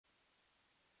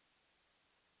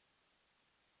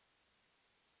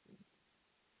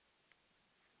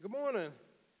Good morning.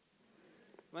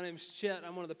 My name is Chet.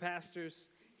 I'm one of the pastors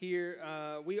here.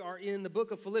 We are in the book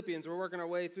of Philippians. We're working our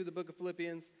way through the book of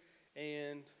Philippians.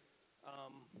 And,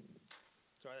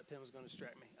 sorry, that pen was going to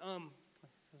distract me.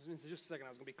 In just a second, I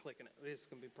was going to be clicking it. It's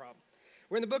going to be a problem.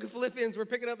 We're in the book of Philippians. We're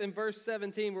picking up in verse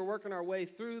 17. We're working our way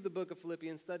through the book of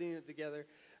Philippians, studying it together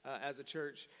as a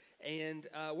church. And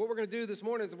what we're going to do this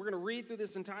morning is we're going to read through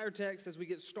this entire text as we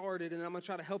get started. And I'm going to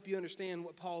try to help you understand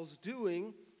what Paul's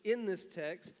doing in this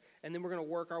text. And then we're going to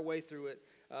work our way through it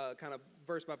kind of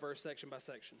verse by verse, section by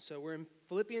section. So we're in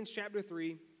Philippians chapter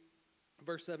 3,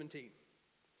 verse 17.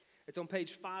 It's on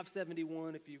page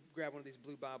 571 if you grab one of these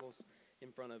blue Bibles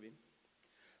in front of you.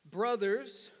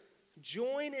 Brothers,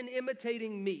 join in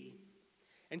imitating me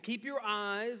and keep your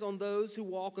eyes on those who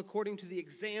walk according to the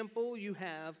example you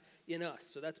have in us.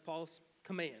 So that's Paul's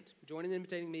command. Join in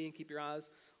imitating me and keep your eyes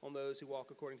on those who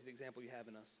walk according to the example you have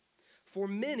in us. For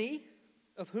many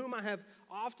of whom I have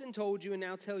often told you and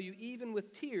now tell you even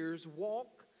with tears,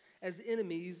 walk as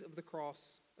enemies of the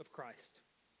cross of Christ.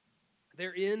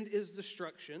 Their end is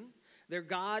destruction. Their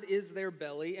God is their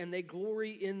belly, and they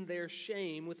glory in their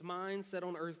shame with minds set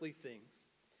on earthly things.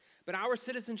 But our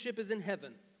citizenship is in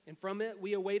heaven, and from it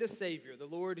we await a Savior, the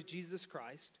Lord Jesus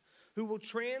Christ, who will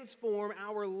transform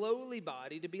our lowly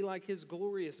body to be like his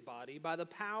glorious body by the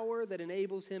power that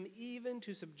enables him even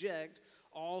to subject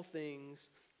all things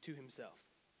to himself.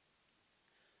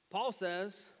 Paul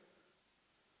says,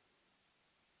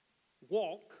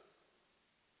 walk,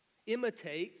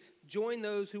 imitate, join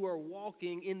those who are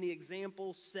walking in the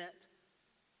example set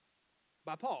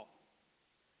by Paul.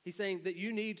 He's saying that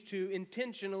you need to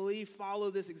intentionally follow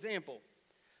this example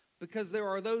because there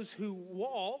are those who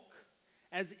walk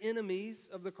as enemies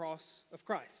of the cross of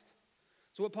Christ.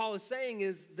 So what Paul is saying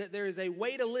is that there is a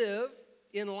way to live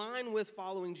in line with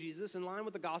following Jesus, in line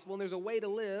with the gospel, and there's a way to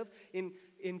live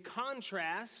in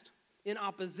contrast, in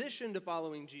opposition to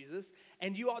following Jesus,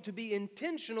 and you ought to be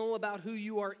intentional about who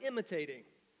you are imitating.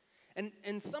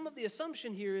 And some of the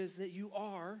assumption here is that you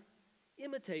are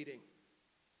imitating.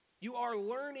 You are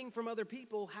learning from other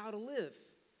people how to live.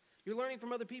 You're learning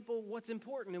from other people what's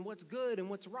important and what's good and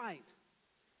what's right.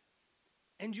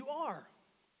 And you are.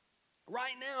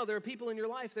 Right now, there are people in your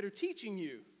life that are teaching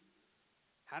you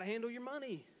how to handle your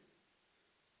money,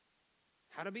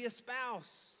 how to be a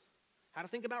spouse, how to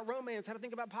think about romance, how to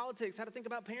think about politics, how to think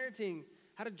about parenting,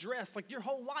 how to dress. Like your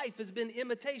whole life has been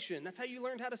imitation. That's how you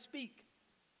learned how to speak.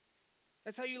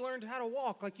 That's how you learned how to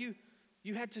walk. Like you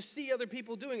had to see other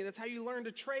people doing it. That's how you learned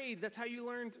to trade. That's how you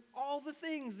learned all the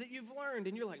things that you've learned.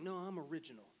 And you're like, no, I'm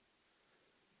original.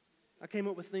 I came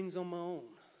up with things on my own.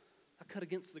 I cut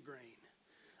against the grain.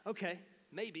 Okay,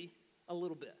 maybe a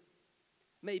little bit.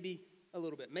 Maybe a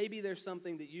little bit. Maybe there's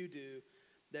something that you do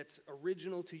that's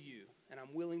original to you, and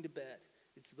I'm willing to bet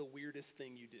it's the weirdest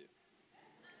thing you do.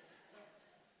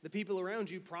 The people around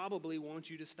you probably want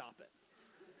you to stop it.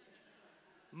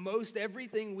 Most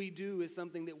everything we do is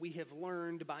something that we have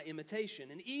learned by imitation.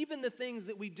 And even the things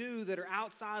that we do that are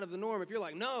outside of the norm, if you're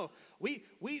like, no, we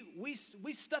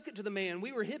stuck it to the man,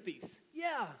 we were hippies.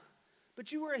 Yeah,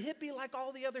 but you were a hippie like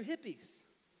all the other hippies.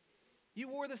 You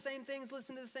wore the same things,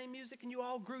 listened to the same music, and you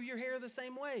all grew your hair the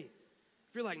same way.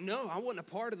 If you're like, no, I wasn't a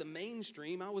part of the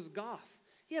mainstream, I was goth.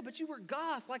 Yeah, but you were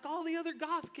goth like all the other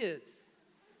goth kids.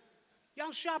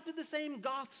 Y'all shopped at the same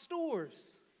goth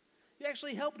stores. You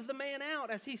actually helped the man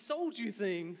out as he sold you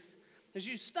things, as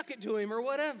you stuck it to him or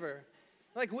whatever.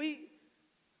 Like we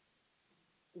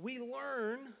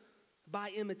learn by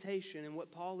imitation, and what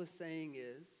Paul is saying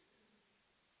is,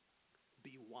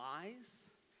 be wise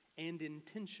and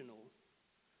intentional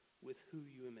with who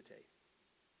you imitate.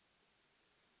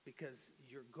 Because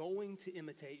you're going to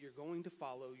imitate, you're going to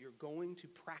follow, you're going to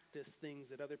practice things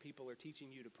that other people are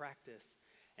teaching you to practice,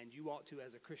 and you ought to,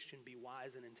 as a Christian, be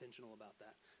wise and intentional about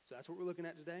that. So that's what we're looking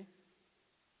at today.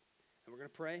 And we're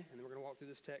going to pray, and then we're going to walk through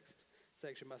this text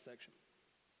section by section.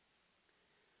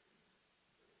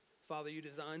 Father, you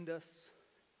designed us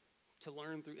to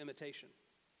learn through imitation.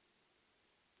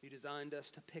 You designed us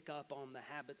to pick up on the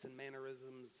habits and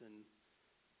mannerisms and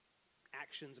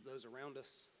actions of those around us.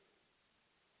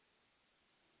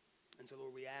 And so,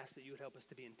 Lord, we ask that you would help us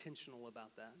to be intentional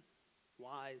about that,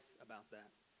 wise about that,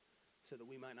 so that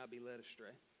we might not be led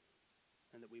astray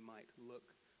and that we might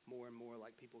look more and more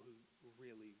like people who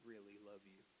really, really love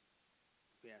you.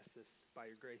 We ask this by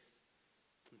your grace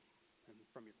and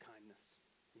from your kindness.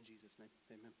 In Jesus' name,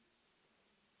 amen.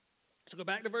 So go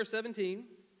back to verse 17.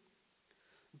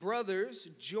 Brothers,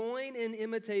 join in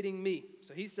imitating me.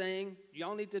 So he's saying,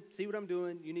 y'all need to see what I'm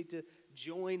doing. You need to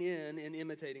join in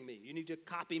imitating me. You need to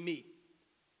copy me.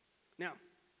 Now,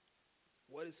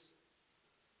 what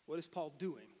What is Paul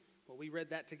doing? Well, we read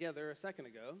that together a second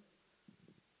ago.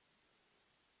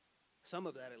 Some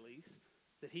of that at least.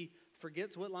 That he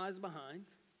forgets what lies behind.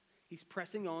 He's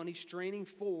pressing on. He's straining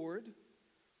forward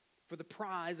for the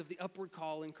prize of the upward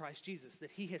call in Christ Jesus. That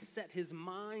he has set his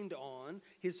mind on,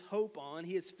 his hope on,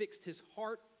 he has fixed his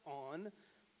heart on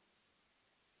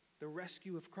the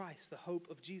rescue of Christ, the hope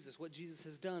of Jesus, what Jesus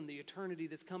has done, the eternity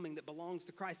that's coming that belongs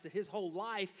to Christ, that his whole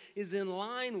life is in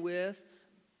line with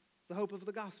the hope of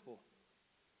the gospel.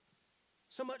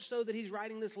 So much so that he's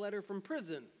writing this letter from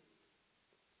prison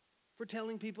for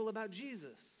telling people about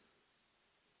Jesus.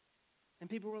 And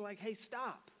people were like, hey,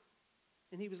 stop.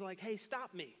 And he was like, hey,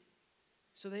 stop me.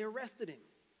 So they arrested him.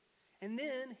 And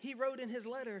then he wrote in his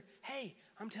letter, hey,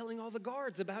 I'm telling all the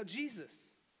guards about Jesus.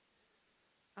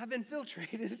 I've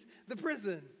infiltrated the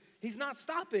prison. He's not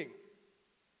stopping.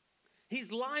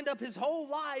 He's lined up his whole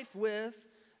life with,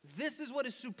 this is what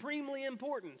is supremely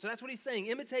important. So that's what he's saying,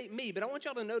 imitate me. But I want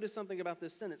y'all to notice something about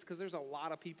this sentence, because there's a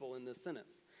lot of people in this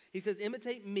sentence. He says,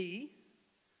 imitate me.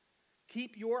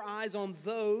 Keep your eyes on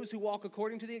those who walk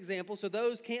according to the example. So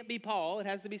those can't be Paul. It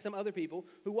has to be some other people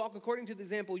who walk according to the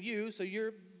example you. So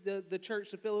you're the church,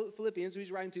 the Philippians, who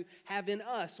he's writing to, have in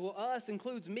us. Well, us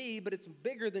includes me, but it's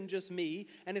bigger than just me.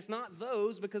 And it's not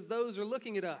those, because those are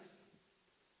looking at us.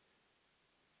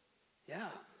 Yeah,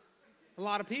 a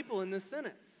lot of people in this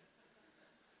sentence.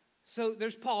 So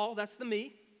there's Paul, that's the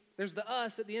me. There's the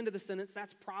us at the end of the sentence.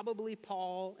 That's probably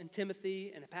Paul and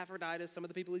Timothy and Epaphroditus, some of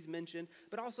the people he's mentioned,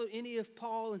 but also any of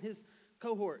Paul and his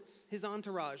cohorts, his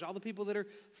entourage, all the people that are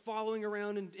following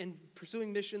around and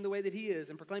pursuing mission the way that he is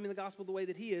and proclaiming the gospel the way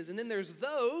that he is. And then there's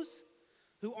those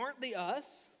who aren't the us,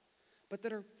 but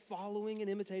that are following and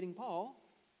imitating Paul.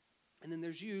 And then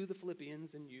there's you, the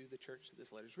Philippians, and you, the church that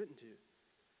this letter's written to.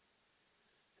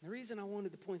 And the reason I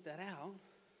wanted to point that out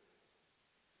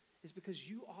is because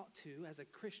you ought to, as a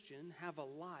Christian, have a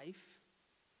life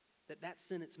that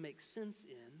sentence makes sense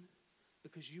in,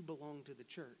 because you belong to the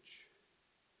church.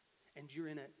 And you're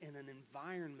in an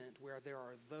environment where there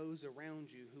are those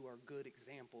around you who are good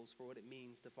examples for what it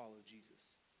means to follow Jesus.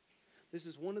 This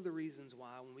is one of the reasons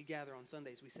why when we gather on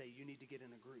Sundays, we say you need to get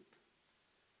in a group.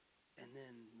 And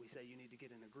then we say you need to get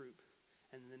in a group.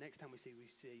 And the next time we say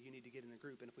you need to get in a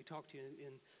group. And if we talk to you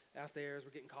out there as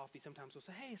we're getting coffee, sometimes we'll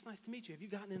say, hey, it's nice to meet you. Have you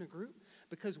gotten in a group?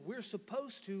 Because we're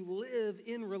supposed to live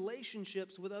in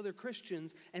relationships with other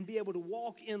Christians and be able to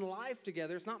walk in life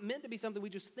together. It's not meant to be something we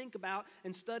just think about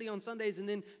and study on Sundays and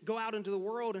then go out into the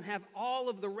world and have all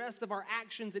of the rest of our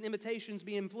actions and imitations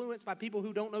be influenced by people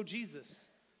who don't know Jesus.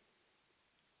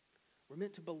 We're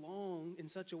meant to belong in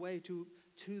such a way to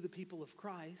the people of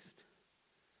Christ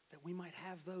that we might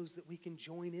have those that we can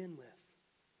join in with,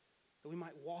 that we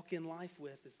might walk in life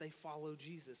with as they follow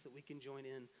Jesus, that we can join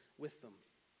in with them.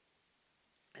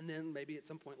 And then maybe at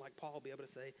some point, like Paul, be able to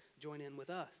say, join in with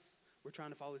us. We're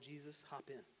trying to follow Jesus, hop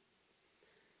in.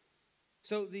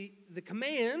 So the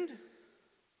command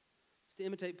is to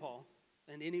imitate Paul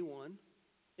and anyone.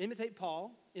 Imitate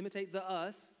Paul, imitate the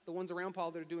us, the ones around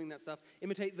Paul that are doing that stuff.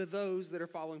 Imitate the those that are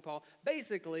following Paul.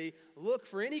 Basically, look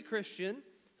for any Christian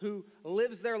who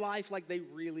lives their life like they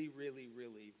really, really,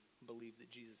 really believe that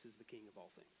Jesus is the King of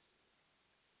all things.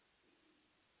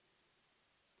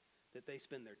 That they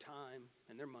spend their time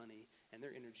and their money and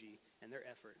their energy and their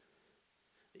effort.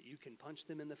 That you can punch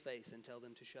them in the face and tell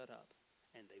them to shut up,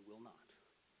 and they will not.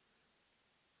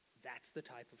 That's the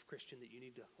type of Christian that you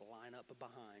need to line up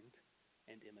behind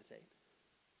and imitate.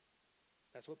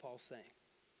 That's what Paul's saying.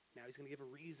 Now he's going to give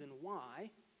a reason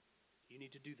why you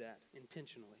need to do that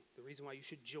intentionally. The reason why you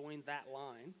should join that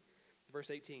line. Verse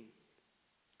 18.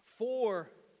 For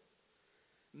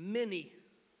many,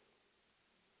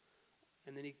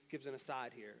 and then he gives an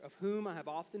aside here, of whom I have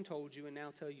often told you and now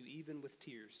tell you even with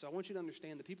tears. So I want you to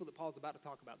understand the people that Paul's about to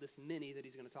talk about, this many that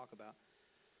he's going to talk about,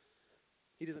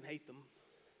 he doesn't hate them.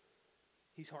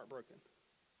 He's heartbroken.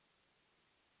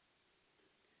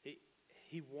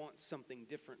 He wants something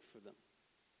different for them.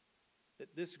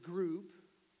 That this group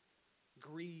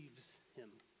grieves him.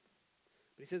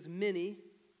 But he says many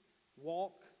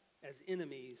walk as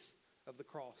enemies of the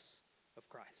cross of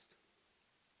Christ.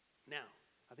 Now,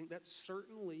 I think that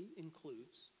certainly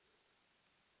includes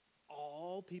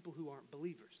all people who aren't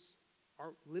believers,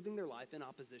 are living their life in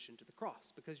opposition to the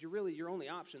cross. Because your only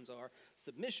options are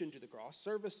submission to the cross,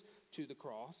 service to the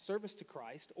cross, service to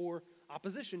Christ, or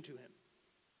opposition to him.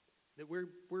 That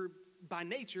we're by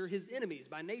nature his enemies.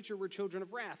 By nature we're children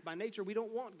of wrath. By nature we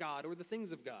don't want God or the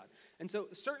things of God. And so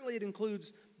certainly it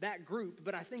includes that group,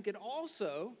 but I think it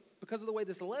also, because of the way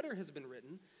this letter has been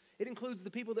written, it includes the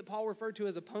people that Paul referred to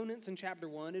as opponents in chapter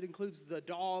 1. It includes the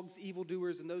dogs,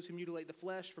 evildoers, and those who mutilate the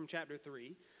flesh from chapter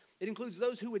 3. It includes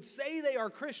those who would say they are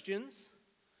Christians,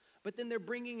 but then they're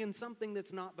bringing in something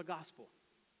that's not the gospel.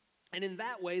 And in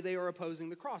that way, they are opposing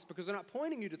the cross because they're not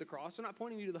pointing you to the cross. They're not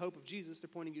pointing you to the hope of Jesus. They're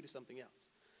pointing you to something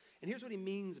else. And here's what he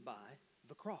means by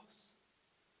the cross,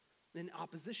 in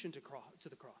opposition to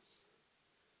the cross.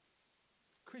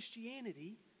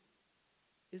 Christianity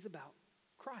is about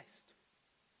Christ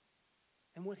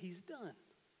and what he's done.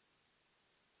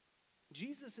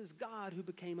 Jesus is God who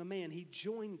became a man. He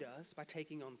joined us by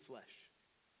taking on flesh.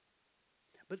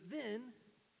 But then,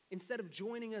 instead of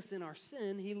joining us in our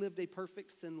sin, he lived a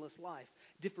perfect, sinless life,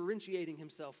 differentiating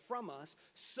himself from us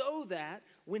so that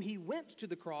when he went to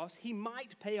the cross, he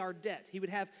might pay our debt. He would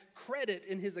have credit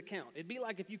in his account. It'd be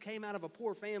like if you came out of a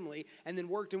poor family and then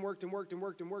worked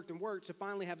to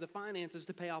finally have the finances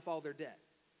to pay off all their debt.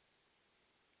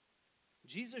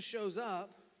 Jesus shows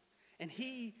up, and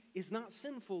he is not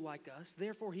sinful like us.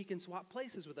 Therefore, he can swap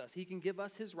places with us. He can give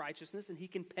us his righteousness, and he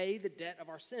can pay the debt of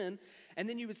our sin. And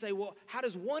then you would say, well, how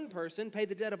does one person pay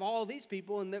the debt of all these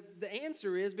people? And the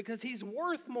answer is because he's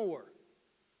worth more.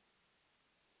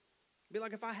 It'd be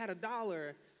like if I had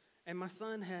 $1 and my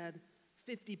son had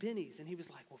 50 pennies, and he was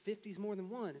like, well, 50 is more than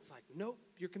one. It's like, nope,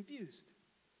 you're confused.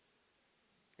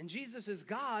 And Jesus is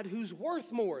God who's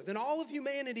worth more than all of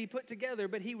humanity put together,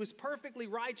 but he was perfectly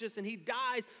righteous and he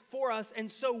dies for us.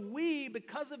 And so we,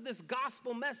 because of this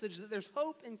gospel message that there's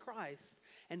hope in Christ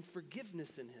and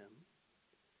forgiveness in him,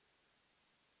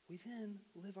 we then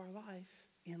live our life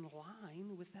in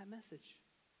line with that message.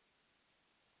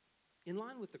 In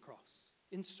line with the cross,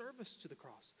 in service to the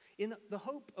cross, in the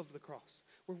hope of the cross,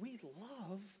 where we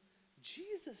love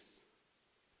Jesus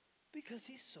because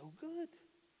he's so good.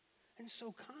 And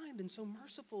so kind and so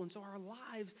merciful. And so our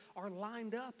lives are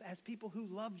lined up as people who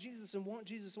love Jesus and want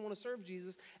to serve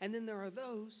Jesus. And then there are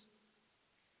those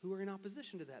who are in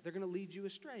opposition to that. They're going to lead you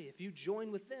astray. If you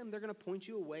join with them, they're going to point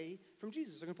you away from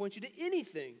Jesus. They're going to point you to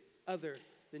anything other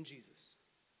than Jesus.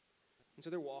 And so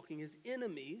they're walking as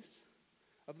enemies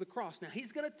of the cross. Now,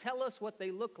 he's going to tell us what they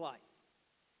look like,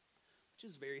 which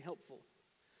is very helpful.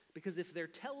 Because if they're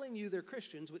telling you they're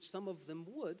Christians, which some of them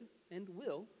would and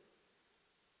will,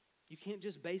 you can't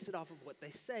just base it off of what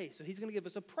they say. So he's going to give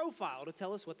us a profile to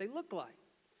tell us what they look like.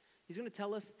 He's going to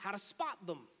tell us how to spot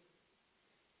them.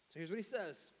 So here's what he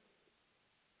says.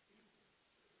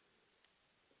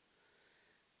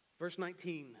 Verse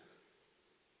 19.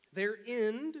 Their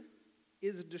end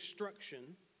is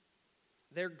destruction.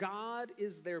 Their God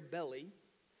is their belly,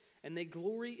 and they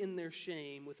glory in their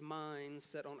shame with minds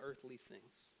set on earthly things.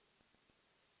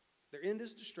 Their end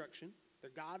is destruction.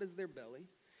 Their God is their belly.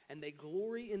 And they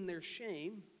glory in their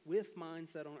shame with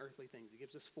minds set on earthly things. He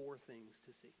gives us 4 things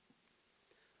to see.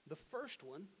 The first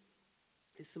one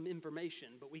is some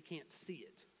information, but we can't see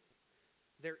it.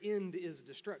 Their end is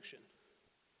destruction.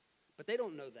 But they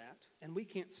don't know that, and we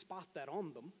can't spot that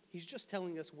on them. He's just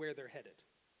telling us where they're headed.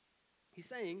 He's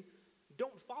saying,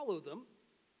 don't follow them,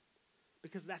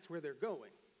 because that's where they're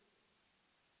going.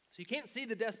 So you can't see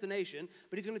the destination,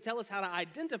 but he's going to tell us how to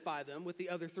identify them with the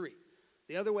other 3.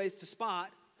 The other way is to spot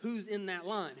who's in that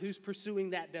line, who's pursuing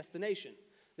that destination.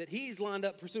 That he's lined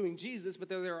up pursuing Jesus, but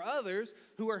there are others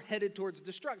who are headed towards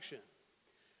destruction.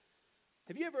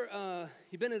 Have you ever,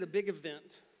 you've been at a big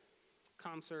event,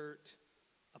 concert,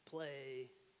 a play,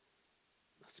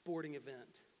 a sporting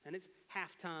event, and it's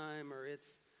halftime or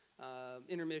it's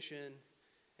intermission,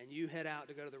 and you head out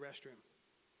to go to the restroom.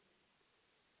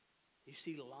 You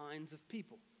see lines of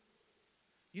people.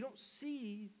 You don't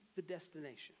see the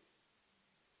destination.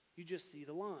 You just see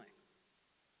the line.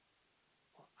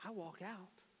 Well, I walk out.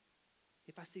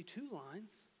 If I see 2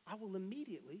 lines, I will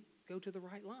immediately go to the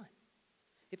right line.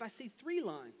 If I see 3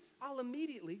 lines, I'll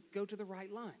immediately go to the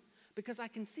right line because I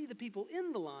can see the people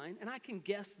in the line and I can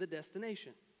guess the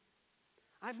destination.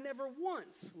 I've never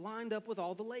once lined up with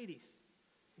all the ladies,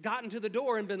 gotten to the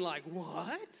door and been like,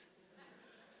 what?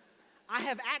 I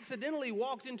have accidentally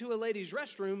walked into a ladies'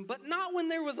 restroom, but not when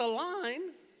there was a line.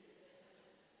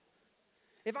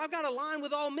 If I've got a line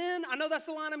with all men, I know that's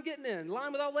the line I'm getting in.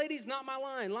 Line with all ladies, not my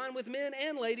line. Line with men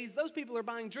and ladies, those people are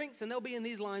buying drinks and they'll be in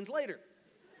these lines later.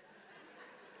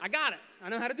 I got it. I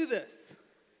know how to do this.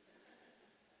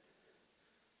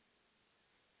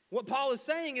 What Paul is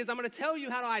saying is I'm going to tell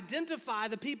you how to identify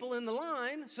the people in the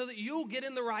line so that you'll get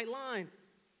in the right line.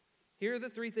 Here are the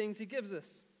 3 things he gives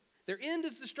us. Their end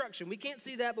is destruction. We can't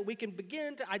see that, but we can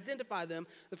begin to identify them.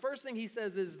 The first thing he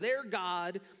says is their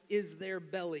God is their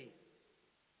belly.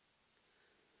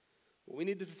 Well, we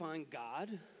need to define God,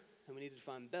 and we need to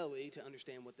define belly to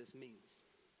understand what this means.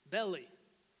 Belly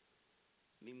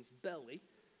means belly,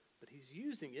 but he's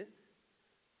using it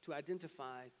to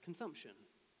identify consumption.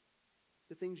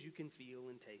 the things you can feel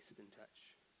and taste and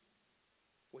touch,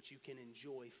 what you can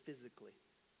enjoy physically.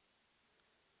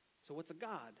 So what's a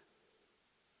God?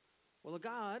 Well, a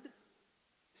God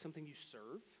is something you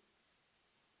serve.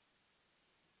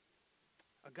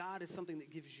 A God is something that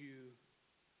gives you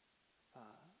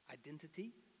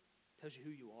identity, tells you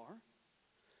who you are.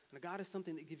 And a God is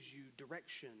something that gives you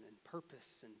direction and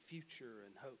purpose and future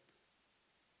and hope.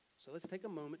 So let's take a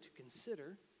moment to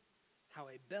consider how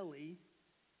a belly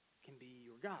can be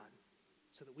your God,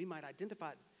 so that we might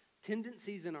identify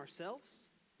tendencies in ourselves.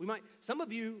 Some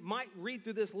of you might read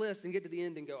through this list and get to the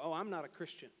end and go, oh, I'm not a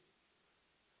Christian.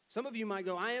 Some of you might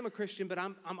go, I am a Christian, but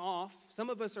I'm off. Some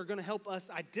of us are going to help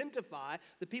us identify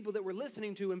the people that we're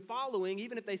listening to and following.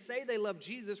 Even if they say they love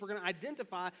Jesus, we're going to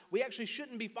identify we actually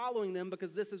shouldn't be following them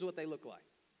because this is what they look like.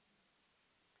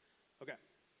 Okay,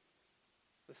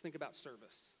 let's think about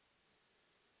service.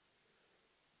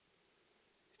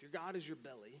 If your God is your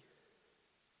belly,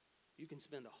 you can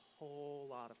spend a whole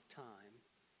lot of time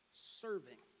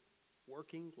serving,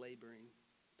 working, laboring,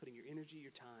 putting your energy,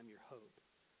 your time, your hope,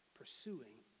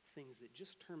 pursuing things that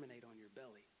just terminate on your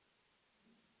belly.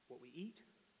 What we eat,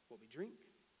 what we drink,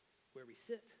 where we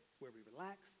sit, where we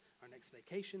relax, our next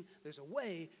vacation. There's a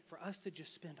way for us to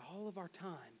just spend all of our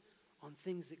time on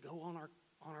things that go on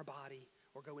our body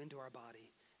or go into our body,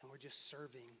 and we're just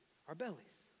serving our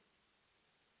bellies.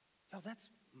 Yo, that's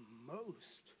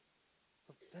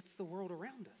the world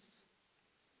around us.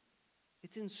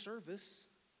 It's in service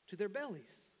to their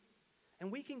bellies.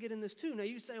 And we can get in this too. Now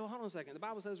you say, well, hold on a second. The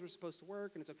Bible says we're supposed to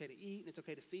work and it's okay to eat and it's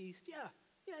okay to feast. Yeah.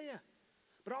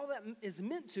 But all that is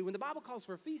meant to, when the Bible calls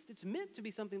for a feast, it's meant to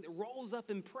be something that rolls up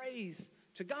in praise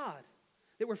to God.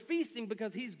 That we're feasting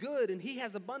because He's good and He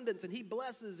has abundance and He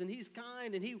blesses and He's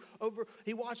kind and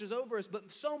He watches over us.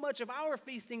 But so much of our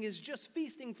feasting is just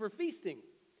feasting for feasting.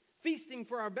 Feasting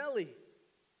for our belly.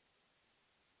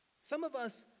 Some of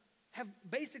us have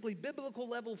basically biblical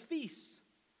level feasts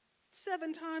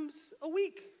 7 times a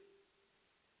week.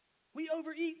 We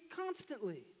overeat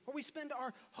constantly. Or we spend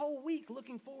our whole week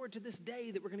looking forward to this day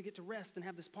that we're going to get to rest and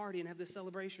have this party and have this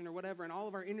celebration or whatever. And all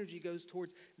of our energy goes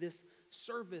towards this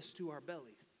service to our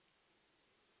bellies.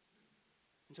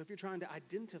 And so if you're trying to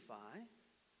identify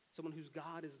someone whose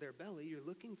God is their belly, you're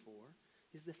looking for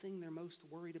is the thing they're most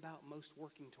worried about, most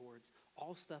working towards,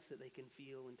 all stuff that they can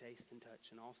feel and taste and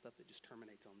touch, and all stuff that just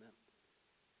terminates on them.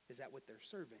 Is that what they're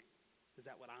serving? Is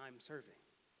that what I'm serving?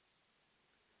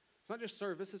 It's not just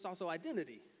service, it's also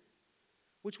identity,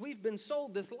 which we've been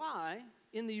sold this lie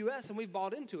in the U.S. and we've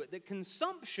bought into it, that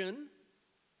consumption,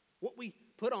 what we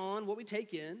put on, what we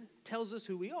take in, tells us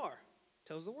who we are,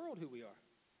 tells the world who we are.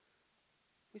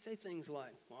 We say things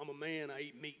like, well, I'm a man, I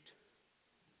eat meat.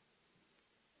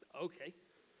 Okay.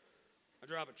 I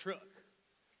drive a truck.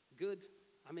 Good.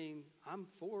 I mean, I'm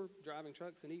for driving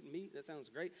trucks and eating meat. That sounds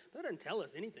great. But that doesn't tell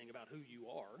us anything about who you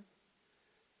are.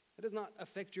 It does not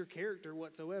affect your character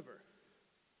whatsoever.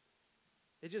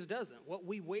 It just doesn't. What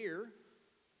we wear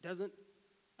doesn't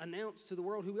announce to the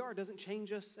world who we are. It doesn't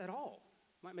change us at all.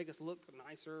 It might make us look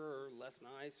nicer or less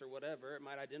nice or whatever. It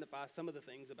might identify some of the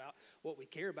things about what we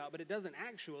care about, but it doesn't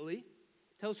actually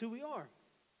tell us who we are.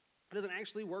 It doesn't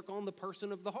actually work on the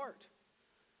person of the heart.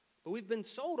 But we've been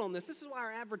sold on this. This is why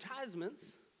our advertisements,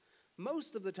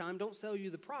 most of the time, don't sell you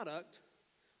the product.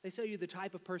 They sell you the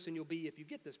type of person you'll be if you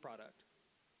get this product.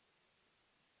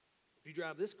 If you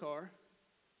drive this car,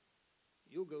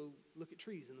 you'll go look at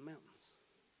trees in the mountains.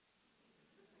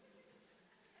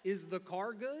 Is the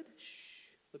car good?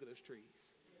 Shh, look at those trees.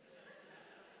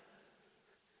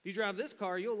 If you drive this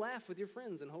car, you'll laugh with your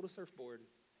friends and hold a surfboard.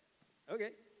 Okay.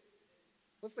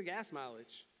 What's the gas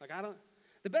mileage?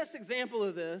 The best example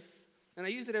of this, and I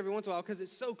use it every once in a while because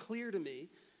it's so clear to me,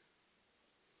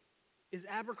 is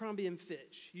Abercrombie &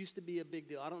 Fitch. Used to be a big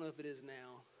deal. I don't know if it is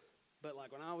now, but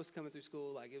when I was coming through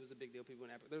school, it was a big deal. People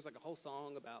went There's a whole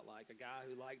song about a guy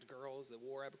who liked girls that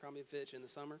wore Abercrombie & Fitch in the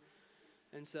summer.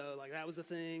 And so that was a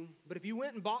thing. But if you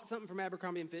went and bought something from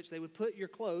Abercrombie & Fitch, they would put your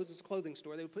clothes, it's a clothing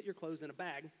store, they would put your clothes in a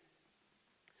bag. It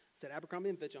said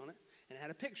Abercrombie & Fitch on it, and it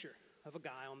had a picture of a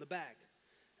guy on the bag.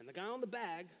 And the guy on the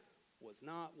bag was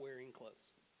not wearing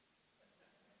clothes.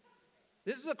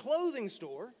 This is a clothing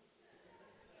store.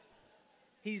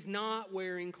 He's not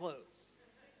wearing clothes.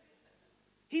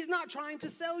 He's not trying to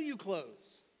sell you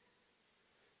clothes.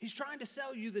 He's trying to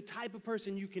sell you the type of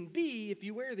person you can be if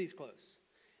you wear these clothes.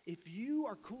 If you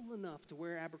are cool enough to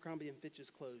wear Abercrombie &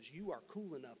 Fitch's clothes, you are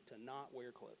cool enough to not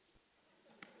wear clothes.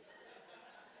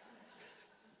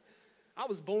 I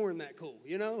was born that cool,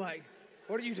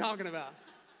 what are you talking about?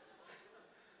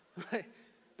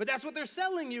 But But that's what they're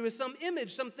selling you, is some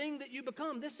image, something that you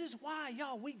become. This is why,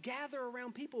 y'all, we gather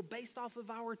around people based off of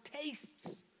our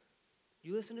tastes.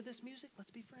 You listen to this music?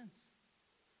 Let's be friends.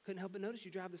 Couldn't help but notice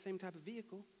you drive the same type of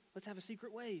vehicle. Let's have a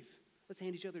secret wave. Let's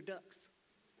hand each other ducks.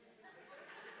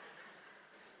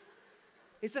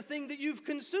 It's a thing that you've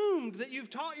consumed, that you've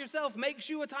taught yourself makes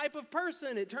you a type of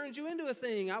person. It turns you into a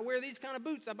thing. I wear these kind of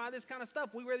boots. I buy this kind of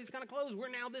stuff. We wear these kind of clothes. We're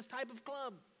now this type of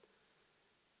club.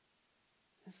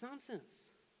 It's nonsense.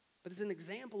 But it's an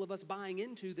example of us buying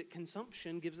into that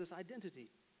consumption gives us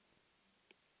identity.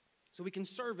 So we can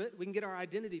serve it. We can get our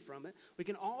identity from it. We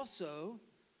can also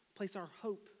place our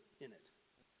hope in it,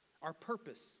 our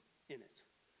purpose in it.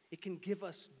 It can give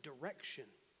us direction.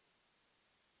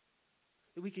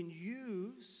 That we can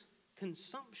use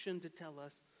consumption to tell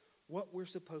us what we're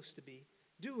supposed to be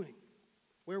doing,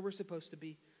 where we're supposed to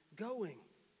be going.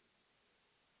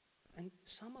 And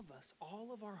some of us,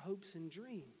 all of our hopes and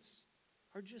dreams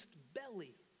are just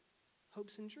belly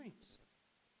hopes and dreams.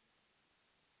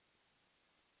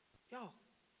 Y'all,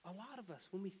 a lot of us,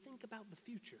 when we think about the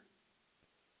future,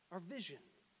 our vision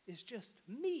is just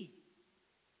me,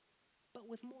 but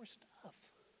with more stuff.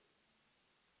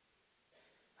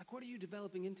 Like, what are you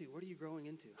developing into? What are you growing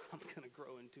into? I'm going to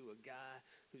grow into a guy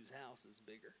whose house is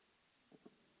bigger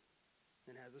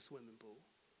and has a swimming pool.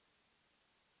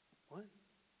 What?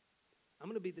 I'm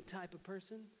going to be the type of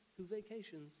person who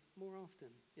vacations more often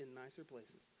in nicer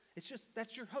places. It's just,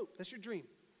 that's your hope. That's your dream.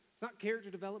 It's not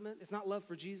character development. It's not love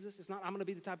for Jesus. It's not, I'm going to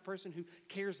be the type of person who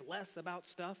cares less about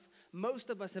stuff. Most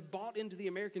of us have bought into the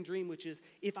American dream, which is,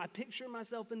 if I picture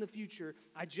myself in the future,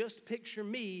 I just picture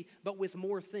me, but with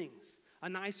more things. A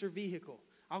nicer vehicle.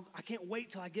 I can't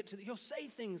wait till I get to you'll say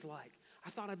things like, I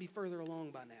thought I'd be further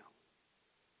along by now.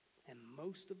 And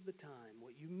most of the time,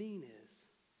 what you mean is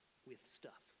with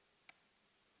stuff.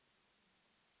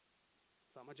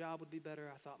 I thought my job would be better.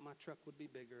 I thought my truck would be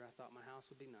bigger. I thought my house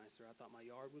would be nicer. I thought my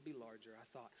yard would be larger. I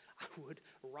thought I would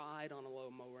ride on a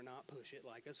lawnmower, not push it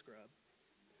like a scrub.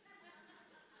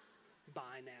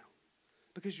 Buy now.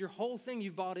 Because your whole thing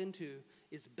you've bought into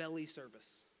is belly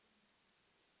service.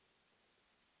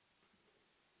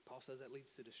 Paul says that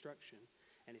leads to destruction.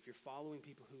 And if you're following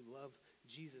people who love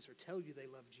Jesus or tell you they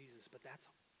love Jesus, but that's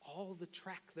all the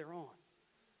track they're on,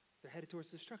 they're headed towards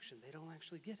destruction. They don't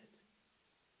actually get it.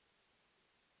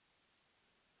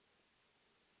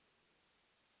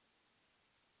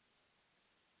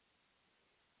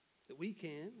 That we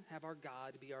can have our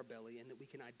God be our belly, and that we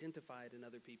can identify it in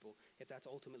other people if that's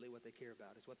ultimately what they care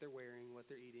about, is what they're wearing, what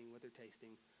they're eating, what they're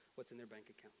tasting, what's in their bank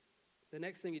account. The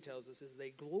next thing he tells us is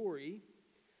they glory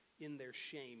in their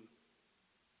shame.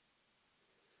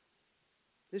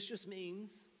 This just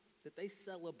means that they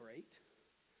celebrate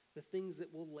the things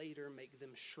that will later make them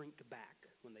shrink back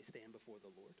when they stand before the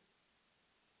Lord.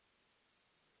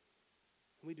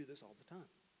 And we do this all the time.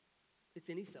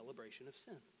 It's any celebration of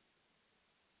sin.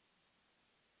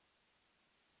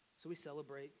 So we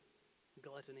celebrate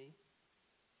gluttony,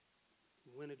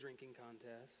 win a drinking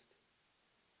contest.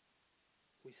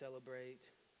 We celebrate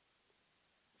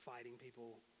fighting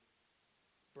people,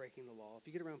 breaking the law. If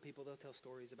you get around people, they'll tell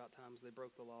stories about times they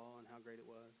broke the law and how great it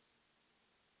was.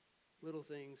 Little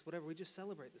things, whatever, we just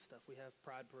celebrate this stuff. We have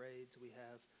pride parades, we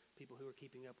have people who are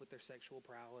keeping up with their sexual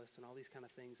prowess and all these kind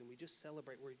of things, and we just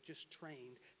celebrate. We're just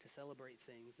trained to celebrate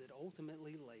things that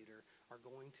ultimately later are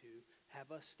going to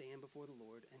have us stand before the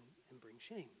Lord and bring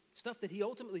shame. Stuff that he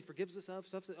ultimately forgives us of,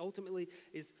 stuff that ultimately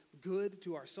is good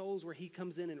to our souls, where he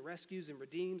comes in and rescues and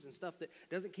redeems, and stuff that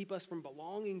doesn't keep us from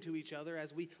belonging to each other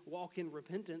as we walk in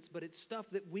repentance, but it's stuff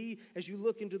that we, as you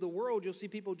look into the world, you'll see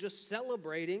people just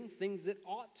celebrating things that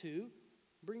ought to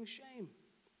bring shame.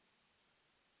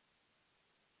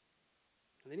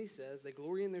 And then he says, they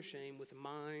glory in their shame with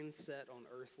minds set on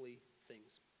earthly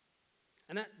things.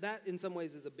 And that in some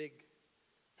ways is a big,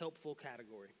 helpful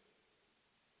category.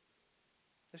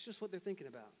 That's just what they're thinking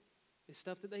about. It's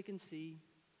stuff that they can see,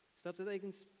 stuff that they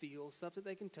can feel, stuff that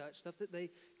they can touch, stuff that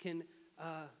they can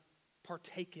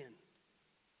partake in.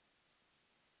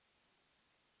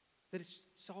 That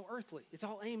it's all earthly. It's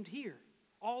all aimed here.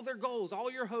 All their goals,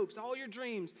 all your hopes, all your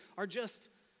dreams are just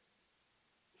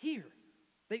here.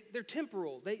 They're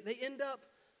temporal. They end up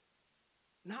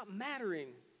not mattering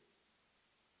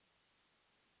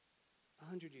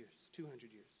 100 years,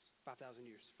 200 years, 5,000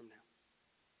 years from now.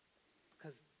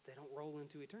 Because they don't roll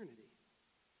into eternity.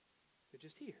 They're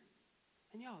just here.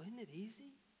 And y'all, isn't it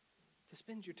easy to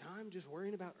spend your time just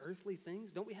worrying about earthly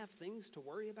things? Don't we have things to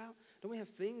worry about? Don't we have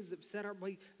things that set our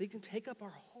way? They can take up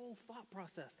our whole thought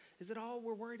process. Is that all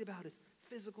we're worried about is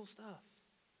physical stuff?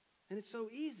 And it's so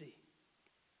easy.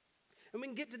 And we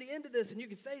can get to the end of this and you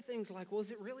can say things like, well,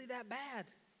 is it really that bad?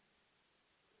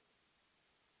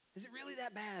 Is it really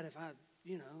that bad if I,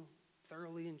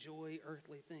 thoroughly enjoy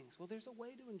earthly things? Well, there's a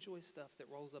way to enjoy stuff that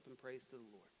rolls up in praise to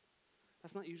the Lord.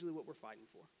 That's not usually what we're fighting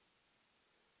for,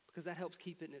 because that helps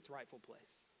keep it in its rightful place.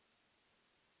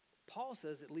 Paul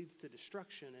says it leads to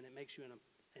destruction and it makes you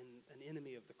an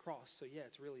enemy of the cross. So yeah,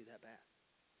 it's really that bad.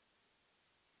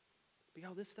 But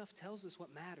y'all, this stuff tells us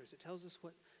what matters. It tells us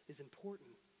what is important.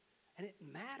 And it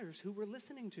matters who we're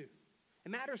listening to.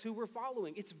 It matters who we're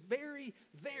following. It's very,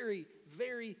 very,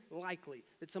 very likely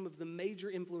that some of the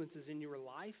major influences in your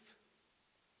life,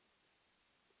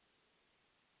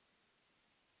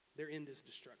 their end is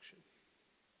destruction.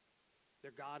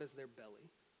 Their God is their belly.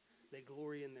 They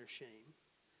glory in their shame.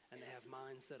 And they have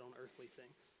minds set on earthly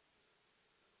things.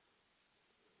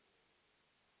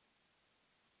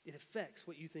 It affects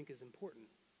what you think is important.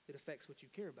 It affects what you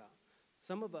care about.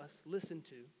 Some of us listen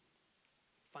to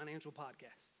financial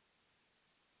podcasts,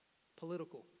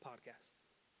 political podcasts,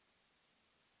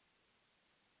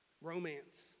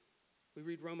 romance. We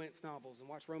read romance novels and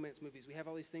watch romance movies. We have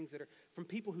all these things that are from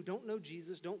people who don't know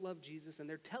Jesus, don't love Jesus, and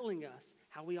they're telling us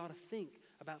how we ought to think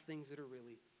about things that are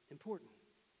really important.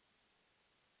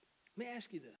 Let me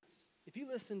ask you this. If you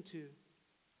listen to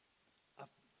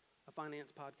a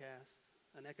finance podcast,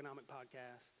 an economic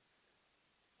podcast,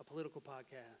 a political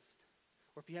podcast,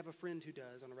 or if you have a friend who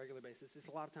does on a regular basis, it's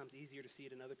a lot of times easier to see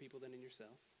it in other people than in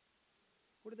yourself.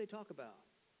 What do they talk about?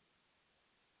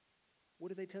 What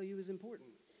do they tell you is important?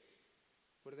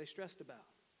 What are they stressed about?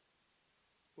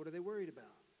 What are they worried about?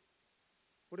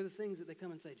 What are the things that they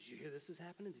come and say, did you hear this is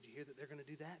happening? Did you hear that they're going to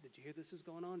do that? Did you hear this is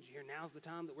going on? Did you hear now's the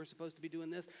time that we're supposed to be doing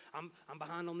this? I'm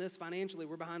behind on this financially.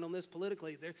 We're behind on this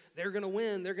politically. They're going to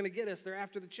win. They're going to get us. They're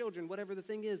after the children. Whatever the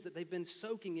thing is that they've been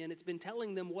soaking in, it's been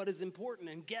telling them what is important.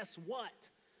 And guess what?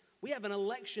 We have an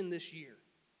election this year.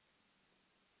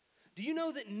 Do you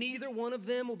know that neither one of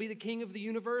them will be the king of the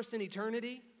universe in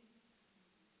eternity?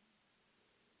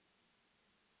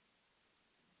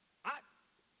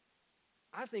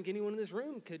 I think anyone in this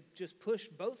room could just push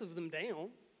both of them down.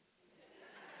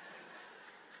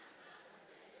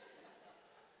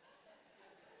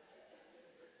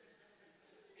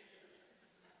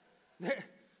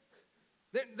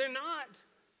 They're not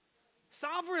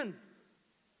sovereign.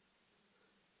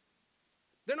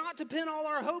 They're not to pin all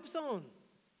our hopes on.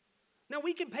 Now,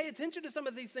 we can pay attention to some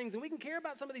of these things and we can care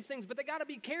about some of these things, but they got to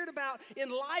be cared about in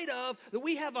light of that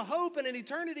we have a hope and an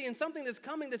eternity and something that's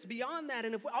coming that's beyond that.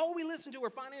 And if all we listen to are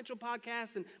financial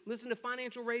podcasts and listen to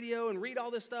financial radio and read all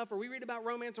this stuff, or we read about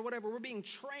romance or whatever, we're being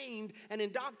trained and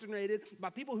indoctrinated by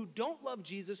people who don't love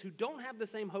Jesus, who don't have the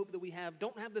same hope that we have,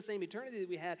 don't have the same eternity that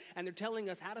we had, and they're telling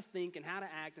us how to think and how to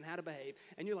act and how to behave.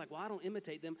 And you're like, well, I don't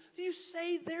imitate them. You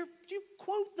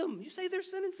quote them. You say their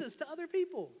sentences to other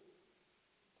people.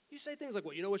 You say things like,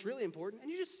 well, you know what's really important?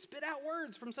 And you just spit out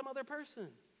words from some other person.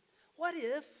 What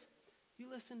if you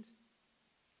listened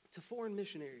to foreign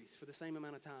missionaries for the same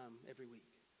amount of time every week,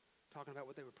 talking about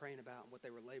what they were praying about and what they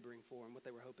were laboring for and what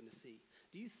they were hoping to see?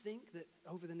 Do you think that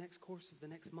over the next course of the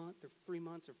next month or 3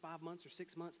 months or 5 months or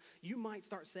 6 months, you might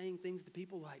start saying things to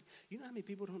people like, you know how many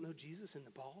people don't know Jesus in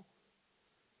Nepal?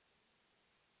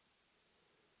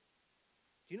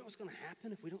 Do you know what's going to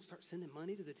happen if we don't start sending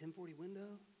money to the 1040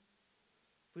 window?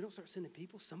 If we don't start sending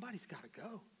people, somebody's got to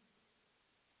go.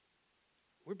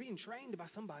 We're being trained by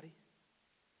somebody.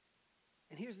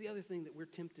 And here's the other thing that we're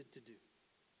tempted to do,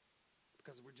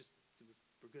 because we're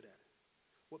good at it.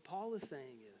 What Paul is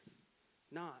saying is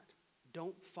not,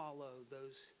 don't follow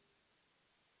those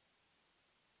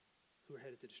who are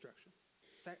headed to destruction.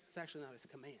 It's actually not his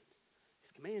command.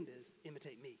 His command is,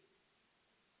 imitate me.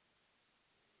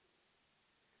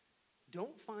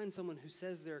 Don't find someone who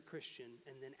says they're a Christian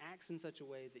and then acts in such a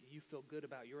way that you feel good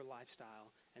about your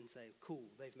lifestyle and say, cool,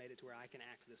 they've made it to where I can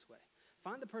act this way.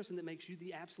 Find the person that makes you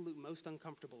the absolute most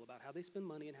uncomfortable about how they spend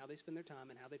money and how they spend their time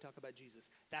and how they talk about Jesus.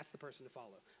 That's the person to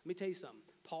follow. Let me tell you something.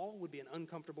 Paul would be an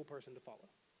uncomfortable person to follow.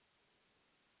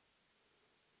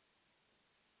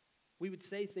 We would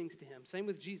say things to him. Same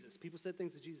with Jesus. People said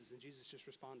things to Jesus, and Jesus just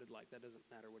responded like, that doesn't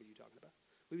matter. What are you talking about?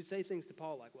 We would say things to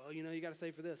Paul like, well, you got to say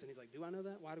for this. And he's like, do I know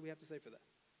that? Why do we have to say for that?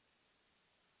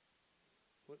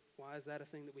 Why is that a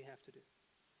thing that we have to do?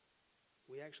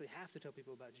 We actually have to tell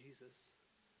people about Jesus.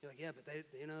 You're like, yeah, but they're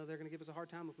going to give us a hard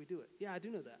time if we do it. Yeah, I do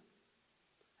know that.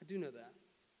 I do know that.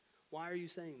 Why are you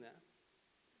saying that?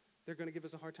 They're going to give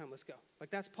us a hard time. Let's go. Like,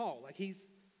 that's Paul. Like,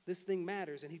 this thing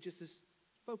matters, and he just is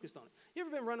focused on it. You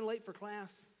ever been running late for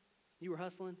class? You were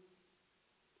hustling,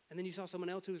 and then you saw someone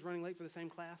else who was running late for the same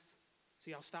class? So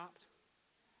y'all stopped,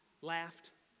 laughed,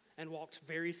 and walked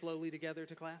very slowly together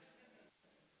to class?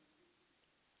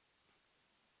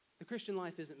 The Christian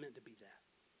life isn't meant to be that.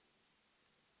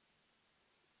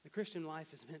 The Christian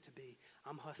life is meant to be,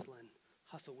 I'm hustling,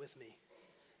 hustle with me.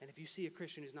 And if you see a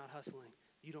Christian who's not hustling,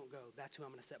 you don't go, that's who I'm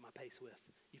going to set my pace with.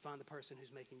 You find the person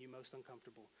who's making you most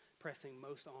uncomfortable, pressing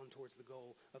most on towards the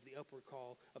goal of the upward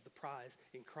call of the prize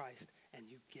in Christ, and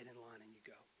you get in line and you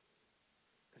go.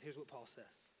 Because here's what Paul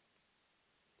says.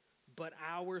 But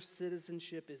our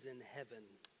citizenship is in heaven.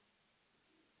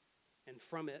 And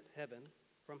from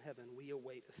heaven, we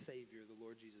await a Savior, the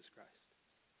Lord Jesus Christ.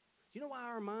 Do you know why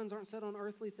our minds aren't set on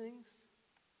earthly things?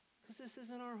 Because this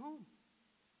isn't our home.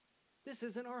 This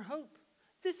isn't our hope.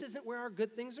 This isn't where our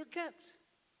good things are kept.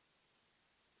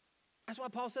 That's why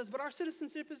Paul says, but our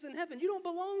citizenship is in heaven. You don't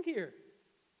belong here.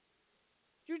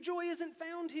 Your joy isn't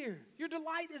found here. Your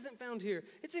delight isn't found here.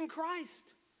 It's in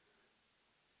Christ.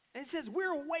 And it says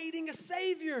we're awaiting a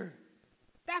Savior.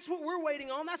 That's what we're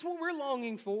waiting on. That's what we're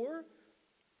longing for.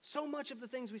 So much of the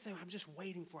things we say, I'm just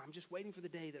waiting for. I'm just waiting for the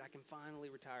day that I can finally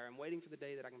retire. I'm waiting for the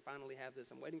day that I can finally have this.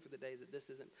 I'm waiting for the day that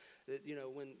this isn't, that,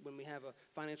 when we have a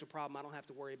financial problem, I don't have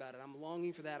to worry about it. I'm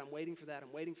longing for that. I'm waiting for that.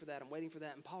 I'm waiting for that. I'm waiting for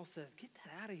that. And Paul says, get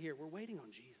that out of here. We're waiting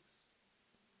on Jesus.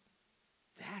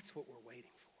 That's what we're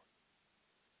waiting for.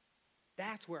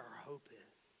 That's where our hope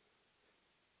is.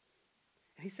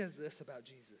 And he says this about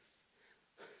Jesus.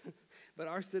 But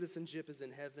our citizenship is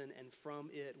in heaven, and from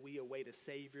it we await a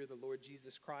Savior, the Lord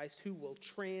Jesus Christ, who will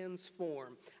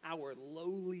transform our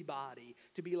lowly body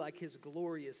to be like his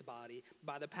glorious body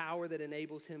by the power that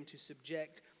enables him to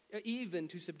subject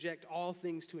all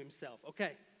things to himself.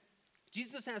 Okay,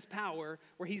 Jesus has power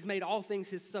where he's made all things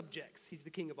his subjects. He's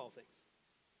the king of all things.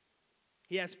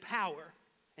 He has power,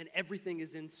 and everything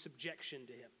is in subjection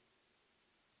to him.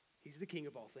 He's the king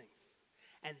of all things.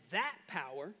 And that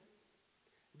power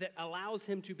that allows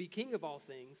him to be king of all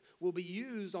things will be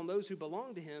used on those who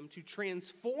belong to him to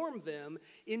transform them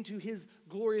into his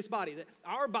glorious body. That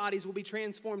our bodies will be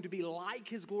transformed to be like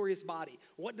his glorious body.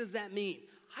 What does that mean?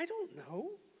 I don't know.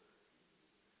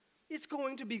 It's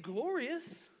going to be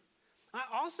glorious. I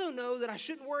also know that I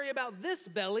shouldn't worry about this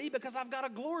belly because I've got a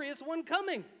glorious one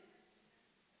coming.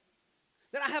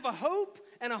 That I have a hope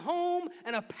and a home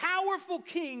and a powerful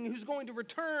king who's going to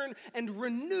return and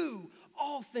renew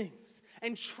all things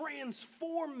and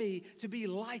transform me to be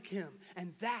like him.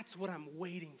 And that's what I'm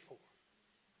waiting for.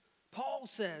 Paul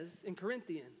says in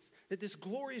Corinthians that this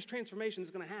glorious transformation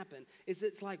is going to happen.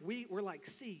 It's like we're like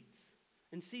seeds.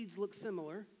 And seeds look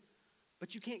similar,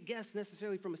 but you can't guess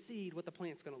necessarily from a seed what the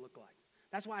plant's going to look like.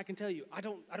 That's why I can tell you, I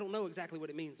don't know exactly what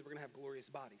it means that we're going to have glorious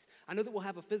bodies. I know that we'll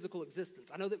have a physical existence.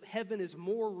 I know that heaven is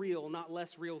more real, not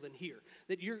less real than here.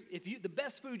 That the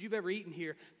best food you've ever eaten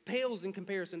here pales in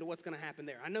comparison to what's going to happen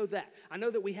there. I know that. I know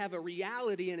that we have a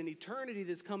reality and an eternity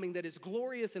that's coming that is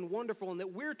glorious and wonderful, and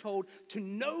that we're told to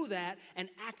know that and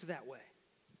act that way.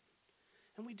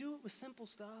 And we do it with simple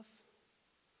stuff.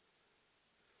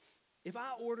 If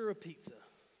I order a pizza,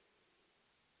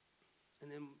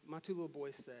 and then my two little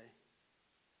boys say,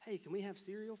 hey, can we have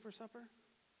cereal for supper?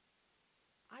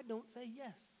 I don't say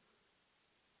yes.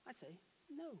 I say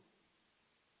no.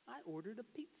 I ordered a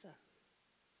pizza.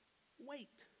 Wait.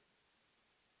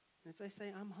 And if they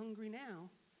say, I'm hungry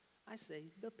now, I say,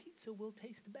 the pizza will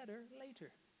taste better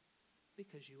later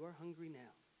because you are hungry now.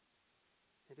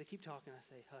 If they keep talking, I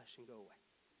say, hush and go away.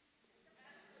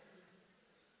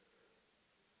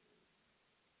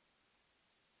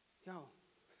 Y'all,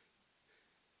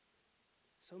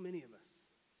 so many of us,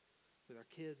 with our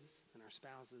kids and our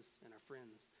spouses and our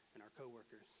friends and our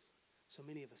coworkers, so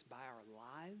many of us, by our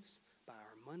lives, by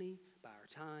our money, by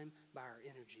our time, by our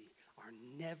energy, are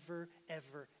never,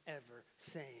 ever, ever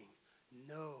saying,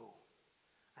 no,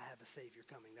 I have a Savior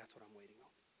coming. That's what I'm waiting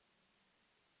on.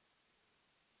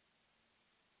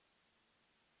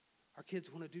 Our kids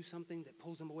want to do something that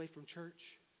pulls them away from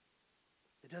church,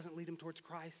 that doesn't lead them towards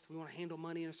Christ. We want to handle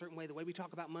money in a certain way. The way we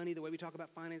talk about money, the way we talk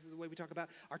about finances, the way we talk about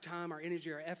our time, our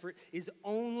energy, our effort is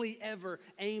only ever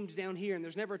aimed down here. And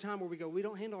there's never a time where we go, we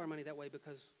don't handle our money that way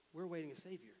because we're awaiting a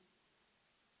Savior.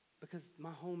 Because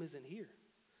my home isn't here.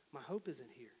 My hope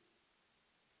isn't here.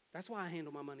 That's why I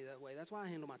handle my money that way. That's why I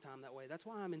handle my time that way. That's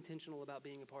why I'm intentional about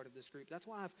being a part of this group. That's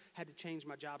why I've had to change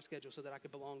my job schedule so that I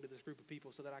could belong to this group of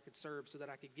people, so that I could serve, so that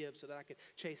I could give, so that I could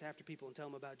chase after people and tell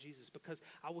them about Jesus. Because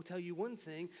I will tell you one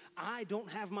thing, I don't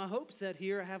have my hope set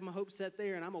here. I have my hope set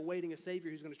there, and I'm awaiting a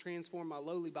Savior who's going to transform my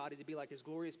lowly body to be like his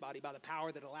glorious body by the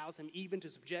power that allows him even to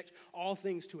subject all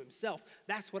things to himself.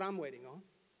 That's what I'm waiting on.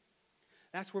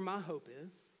 That's where my hope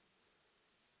is.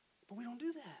 But we don't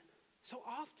do that. So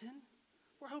often,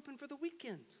 we're hoping for the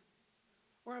weekend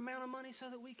or amount of money so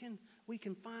that we can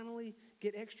finally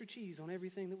get extra cheese on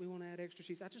everything that we want to add extra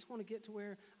cheese. I just want to get to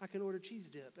where I can order cheese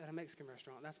dip at a Mexican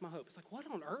restaurant. That's my hope. It's like, what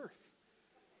on earth?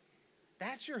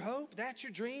 That's your hope. That's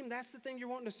your dream. That's the thing you're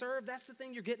wanting to serve. That's the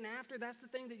thing you're getting after. That's the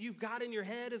thing that you've got in your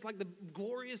head is like the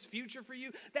glorious future for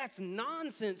you. That's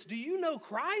nonsense. Do you know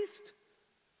Christ?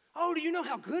 Oh, do you know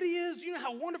how good he is? Do you know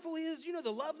how wonderful he is? Do you know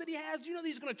the love that he has? Do you know that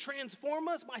he's going to transform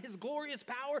us by his glorious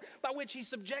power by which he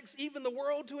subjects even the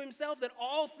world to himself, that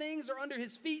all things are under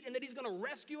his feet and that he's going to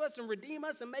rescue us and redeem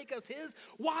us and make us his?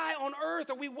 Why on earth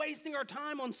are we wasting our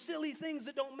time on silly things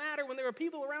that don't matter when there are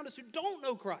people around us who don't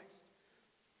know Christ?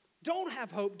 Don't have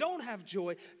hope, don't have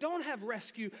joy, don't have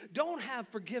rescue, don't have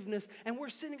forgiveness, and we're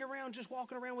sitting around just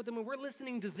walking around with them, and we're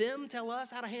listening to them tell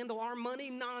us how to handle our money?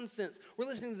 Nonsense. We're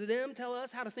listening to them tell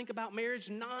us how to think about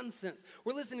marriage? Nonsense.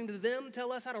 We're listening to them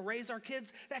tell us how to raise our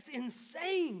kids? That's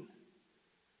insane.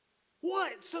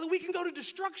 What? So that we can go to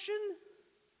destruction?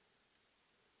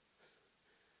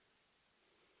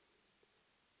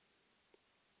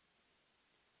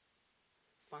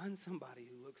 Find somebody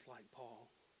who looks like Paul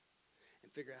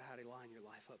and figure out how to line your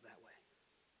life up that way.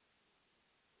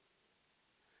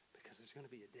 Because there's going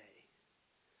to be a day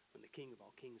when the King of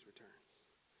all kings returns,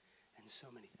 and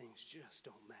so many things just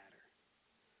don't matter.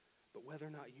 But whether or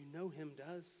not you know him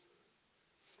does,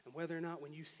 and whether or not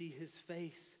when you see his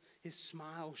face, his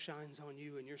smile shines on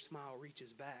you and your smile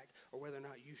reaches back, or whether or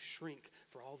not you shrink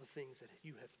for all the things that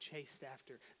you have chased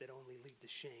after that only lead to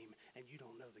shame, and you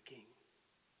don't know the King.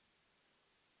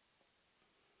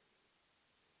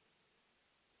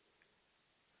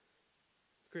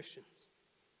 Christians,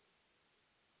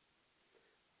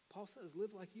 Paul says,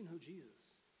 live like you know Jesus.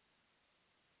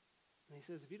 And he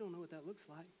says, if you don't know what that looks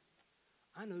like,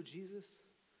 I know Jesus.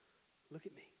 Look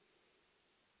at me.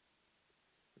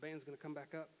 The band's going to come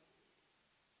back up.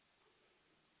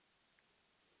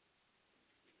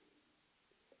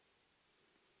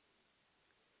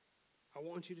 I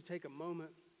want you to take a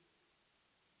moment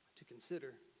to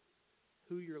consider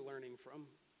who you're learning from.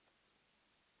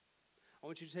 I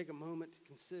want you to take a moment to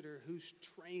consider who's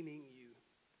training you.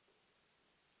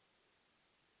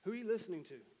 Who are you listening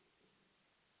to?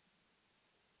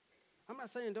 I'm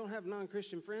not saying don't have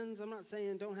non-Christian friends. I'm not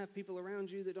saying don't have people around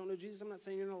you that don't know Jesus. I'm not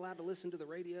saying you're not allowed to listen to the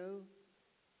radio.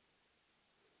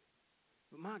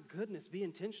 But my goodness, be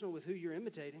intentional with who you're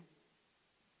imitating.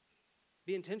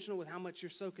 Be intentional with how much you're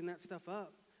soaking that stuff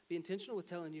up. Be intentional with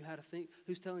telling you how to think,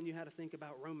 who's telling you how to think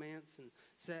about romance and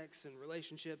sex and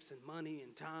relationships and money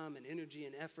and time and energy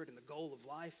and effort and the goal of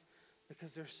life,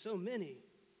 because there's so many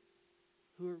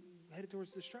who are headed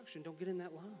towards destruction. Don't get in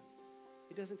that line.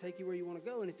 It doesn't take you where you want to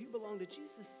go. And if you belong to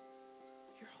Jesus,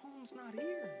 your home's not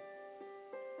here.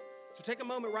 So take a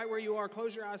moment right where you are.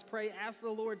 Close your eyes, pray, ask the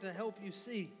Lord to help you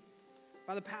see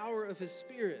by the power of his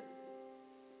Spirit.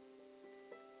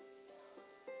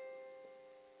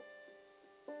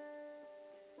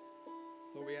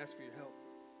 Lord, we ask for your help.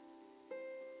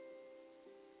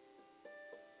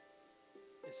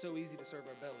 It's so easy to serve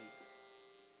our bellies.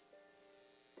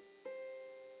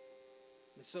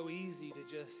 It's so easy to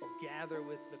just gather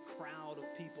with the crowd of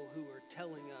people who are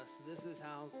telling us this is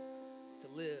how to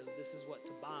live, this is what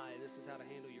to buy, this is how to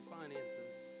handle your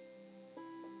finances.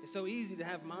 It's so easy to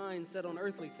have minds set on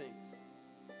earthly things.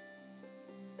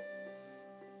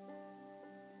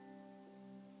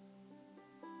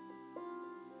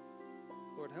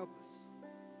 Lord, help us.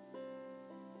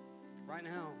 Right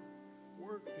now,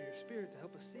 work through your Spirit to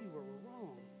help us see where we're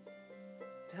wrong,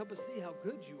 to help us see how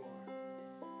good you are.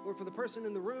 Lord, for the person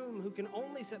in the room who can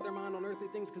only set their mind on earthly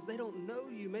things because they don't know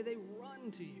you, may they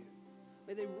run to you.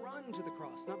 May they run to the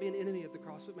cross, not be an enemy of the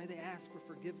cross, but may they ask for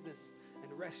forgiveness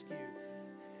and rescue.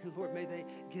 And Lord, may they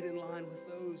get in line with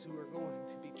those who are going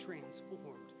to be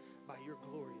transformed by your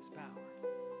glorious power.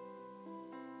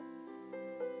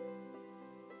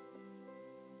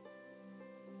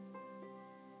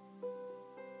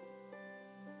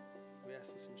 We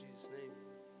ask this in Jesus' name.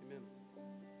 Amen.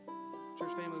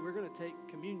 Church family, we're going to take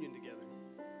communion together.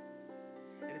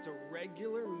 And it's a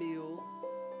regular meal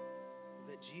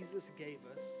that Jesus gave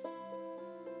us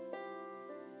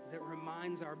that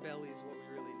reminds our bellies what we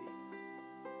really need.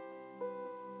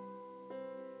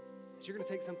 But you're going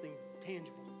to take something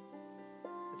tangible.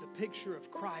 It's a picture of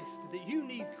Christ, that you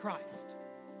need Christ,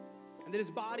 and that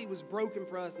his body was broken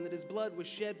for us, and that his blood was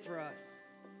shed for us.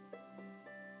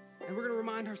 And we're going to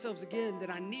remind ourselves again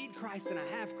that I need Christ and I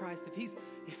have Christ.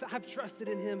 If I've trusted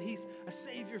in him, he's a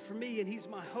Savior for me, and he's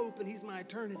my hope, and he's my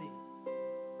eternity.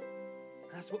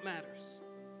 That's what matters.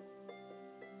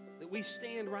 That we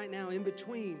stand right now in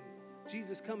between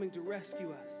Jesus coming to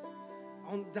rescue us,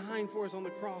 on dying for us on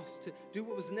the cross, to do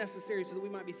what was necessary so that we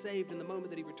might be saved in the moment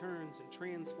that he returns and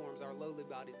transforms our lowly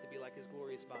bodies to be like his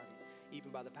glorious body, even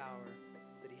by the power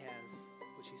that he has,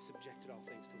 which he subjected all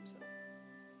things to himself.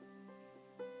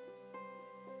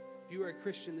 If If you are a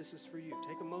Christian, this is for you.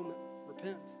 Take a moment,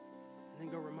 repent, and then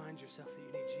go remind yourself that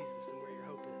you need Jesus and where your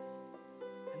hope is.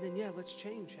 And then, let's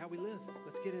change how we live.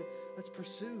 Let's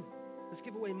pursue. Let's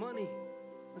give away money.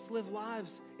 Let's live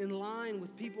lives in line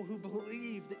with people who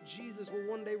believe that Jesus will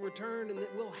one day return and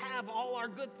that we'll have all our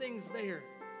good things there.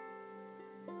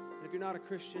 And if you're not a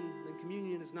Christian, then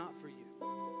communion is not for you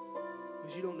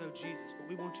because you don't know Jesus, but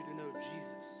we want you to know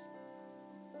Jesus.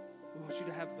 We want you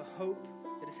to have the hope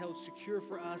that is held secure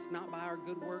for us, not by our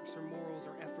good works or morals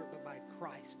or effort, but by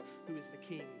Christ, who is the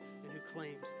King and who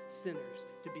claims sinners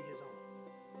to be his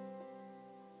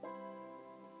own.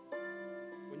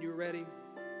 When you're ready,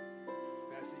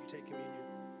 I ask that you take communion,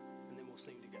 and then we'll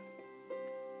sing together.